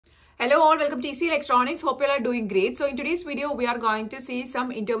Hello all, welcome to TC Electronics. Hope you all are doing great. So in today's video, we are going to see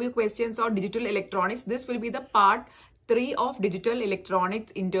some interview questions on digital electronics. This will be the part 3 of digital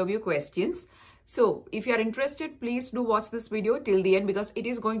electronics interview questions. So if you are interested, please do watch this video till the end because it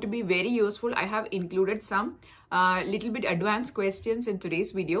is going to be very useful. I have included some little bit advanced questions in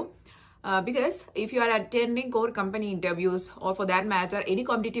today's video. Because if you are attending core company interviews or for that matter, any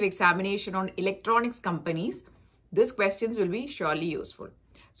competitive examination on electronics companies, these questions will be surely useful.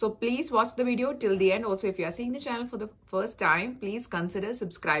 So please watch the video till the end. Also, if you are seeing the channel for the first time, please consider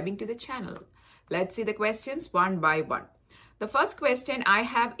subscribing to the channel. Let's see the questions one by one. The first question I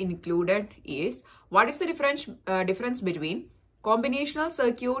have included is, what is the difference between combinational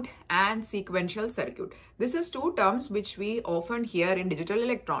circuit and sequential circuit? This is two terms which we often hear in digital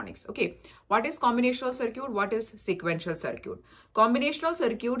electronics. Okay, what is combinational circuit? What is sequential circuit? Combinational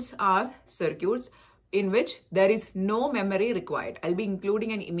circuits are circuits in which there is no memory required. I'll be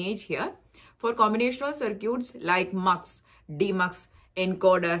including an image here. For combinational circuits like mux, demux,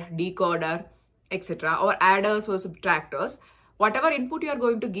 encoder, decoder, etc. or adders or subtractors, whatever input you are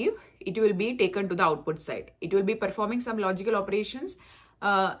going to give, it will be taken to the output side. It will be performing some logical operations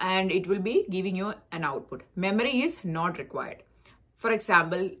and it will be giving you an output. Memory is not required. For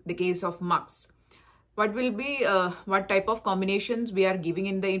example, the case of mux. What will be, what type of combinations we are giving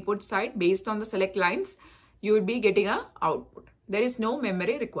in the input side based on the select lines, you will be getting a output. There is no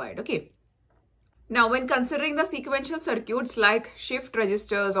memory required. Okay. Now, when considering the sequential circuits like shift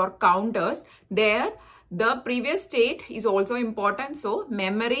registers or counters, there the previous state is also important. So,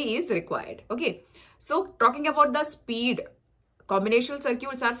 memory is required. Okay. So, talking about the speed, combinational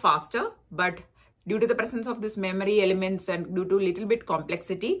circuits are faster, but due to the presence of this memory elements and due to little bit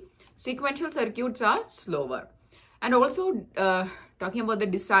complexity, sequential circuits are slower. And also talking about the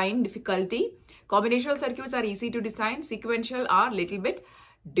design difficulty, combinational circuits are easy to design, sequential are little bit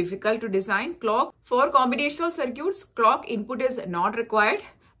difficult to design. Clock, for combinational circuits, clock input is not required,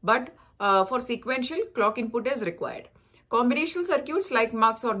 but for sequential, clock input is required. Combinational circuits like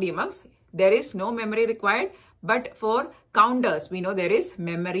mux or demux, there is no memory required, but for counters, we know there is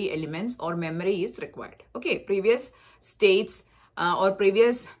memory elements or memory is required. Okay, previous states or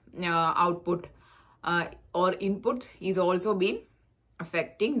previous output or input is also been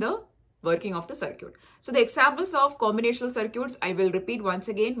affecting the working of the circuit. So the examples of combinational circuits, I will repeat once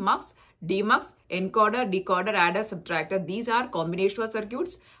again: mux, demux, encoder, decoder, adder, subtractor. These are combinational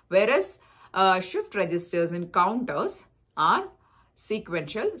circuits, whereas shift registers and counters are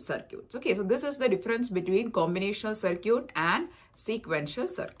sequential circuits. Okay, so this is the difference between combinational circuit and sequential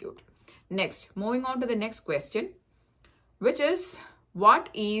circuit. Next, moving on to the next question, which is, what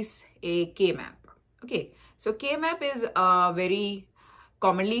is a K-map? Okay, so K-map is a very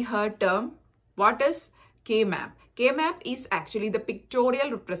commonly heard term. What is K-map? K-map is actually the pictorial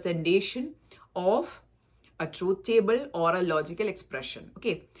representation of a truth table or a logical expression.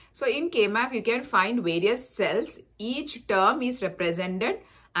 Okay, so in K-map, you can find various cells. Each term is represented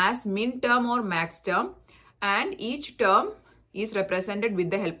as min term or max term, and each term is represented with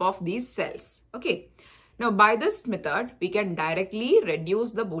the help of these cells. Okay. Now, by this method, we can directly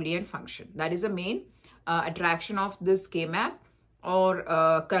reduce the Boolean function. That is the main attraction of this K-map or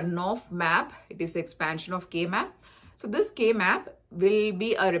Karnaugh map. It is the expansion of K-map. So, this K-map will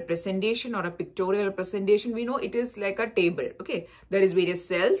be a representation or a pictorial representation. We know it is like a table. Okay, there is various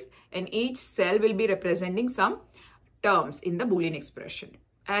cells and each cell will be representing some terms in the Boolean expression.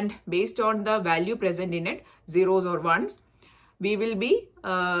 And based on the value present in it, zeros or ones, we will be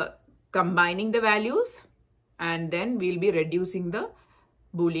combining the values, and then we'll be reducing the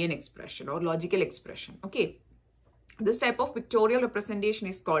Boolean expression or logical expression. Okay, this type of pictorial representation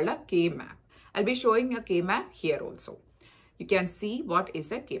is called a K-map. I'll be showing a K-map here also. You can see what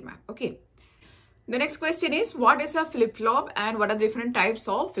is a K-map. Okay, the next question is, what is a flip-flop and what are the different types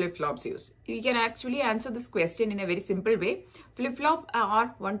of flip-flops used? You can actually answer this question in a very simple way. Flip-flop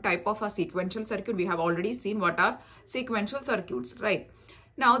are one type of a sequential circuit. We have already seen what are sequential circuits, right?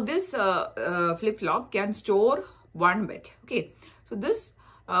 Now, this flip-flop can store 1 bit. Okay, so this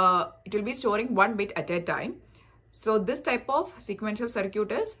it will be storing 1 bit at a time. So this type of sequential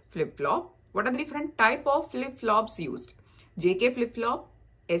circuit is flip-flop. What are the different type of flip-flops used? JK flip-flop,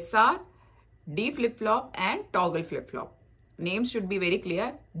 SR, D flip-flop, and toggle flip-flop. Names should be very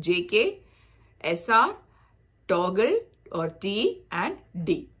clear: JK, SR, toggle or T, and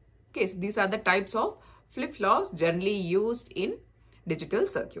D. Okay, so these are the types of flip-flops generally used in digital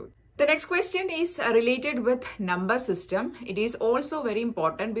circuit. The next question is related with number system. It is also very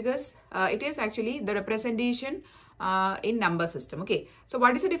important because it is actually the representation in number system. Okay, so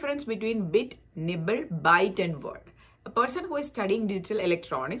what is the difference between bit, nibble, byte, and word? A person who is studying digital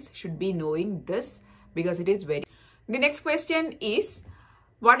electronics should be knowing this because it is very... The next question is,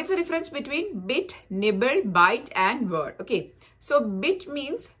 what is the difference between bit, nibble, byte and word? Okay, so bit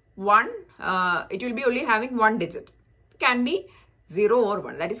means one, it will be only having one digit. It can be 0 or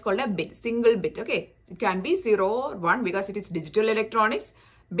 1. That is called a bit, single bit. Okay, it can be 0 or 1 because it is digital electronics.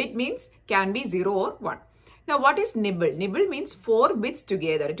 Bit means can be 0 or 1. Now, what is nibble? Nibble means 4 bits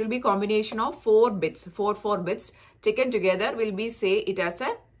together. It will be a combination of 4 bits. 4 bits taken together will be say it as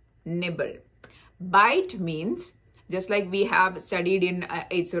a nibble. Byte means, just like we have studied in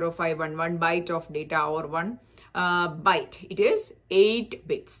 80511, byte of data or 1 byte. It is 8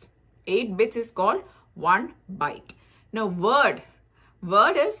 bits. 8 bits is called 1 byte. Now, word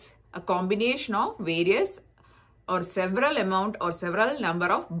is a combination of various or several amount or several number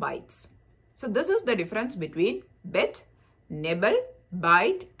of bytes. So this is the difference between bit, nibble,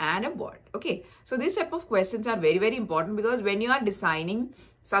 byte and a word. Okay, so these type of questions are very, very important because when you are designing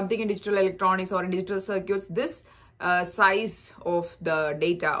something in digital electronics or in digital circuits, this size of the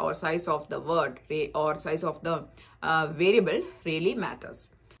data or size of the word or size of the variable really matters.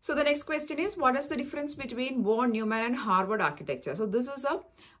 So the next question is, what is the difference between von Neumann and Harvard architecture? So this is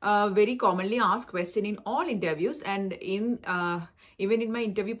a very commonly asked question in all interviews, and in even in my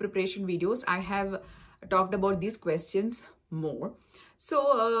interview preparation videos, I have talked about these questions more.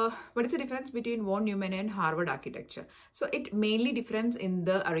 So what is the difference between von Neumann and Harvard architecture? So it mainly differs in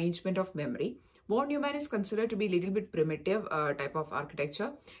the arrangement of memory. Von Neumann is considered to be a little bit primitive type of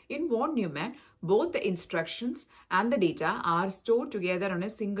architecture. In von Neumann, both the instructions and the data are stored together on a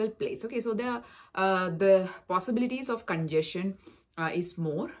single place. Okay, so the possibilities of congestion is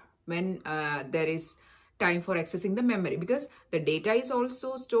more when there is time for accessing the memory, because the data is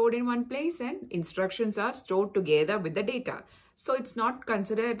also stored in one place and instructions are stored together with the data. So it's not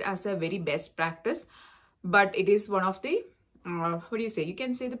considered as a very best practice, but it is one of the what do you say? You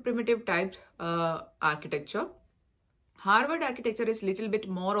can say the primitive type architecture. Harvard architecture is little bit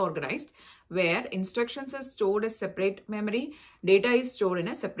more organized, where instructions are stored as separate memory, data is stored in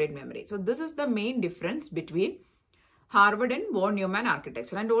a separate memory. So this is the main difference between Harvard and von Neumann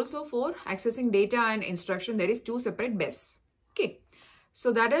architecture. And also for accessing data and instruction, there is 2 separate BESS. Okay,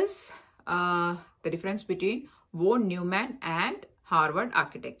 so that is the difference between von Neumann and Harvard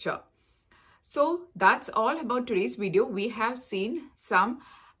architecture. So that's all about today's video. We have seen some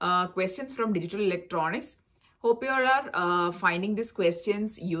questions from digital electronics. Hope you all are finding these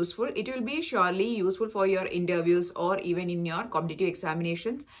questions useful. It will be surely useful for your interviews or even in your competitive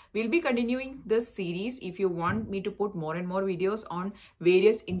examinations. We'll be continuing this series. If you want me to put more and more videos on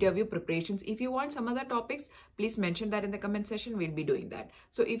various interview preparations, if you want some other topics, please mention that in the comment section. We'll be doing that.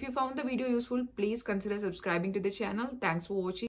 So if you found the video useful, please consider subscribing to the channel. Thanks for watching.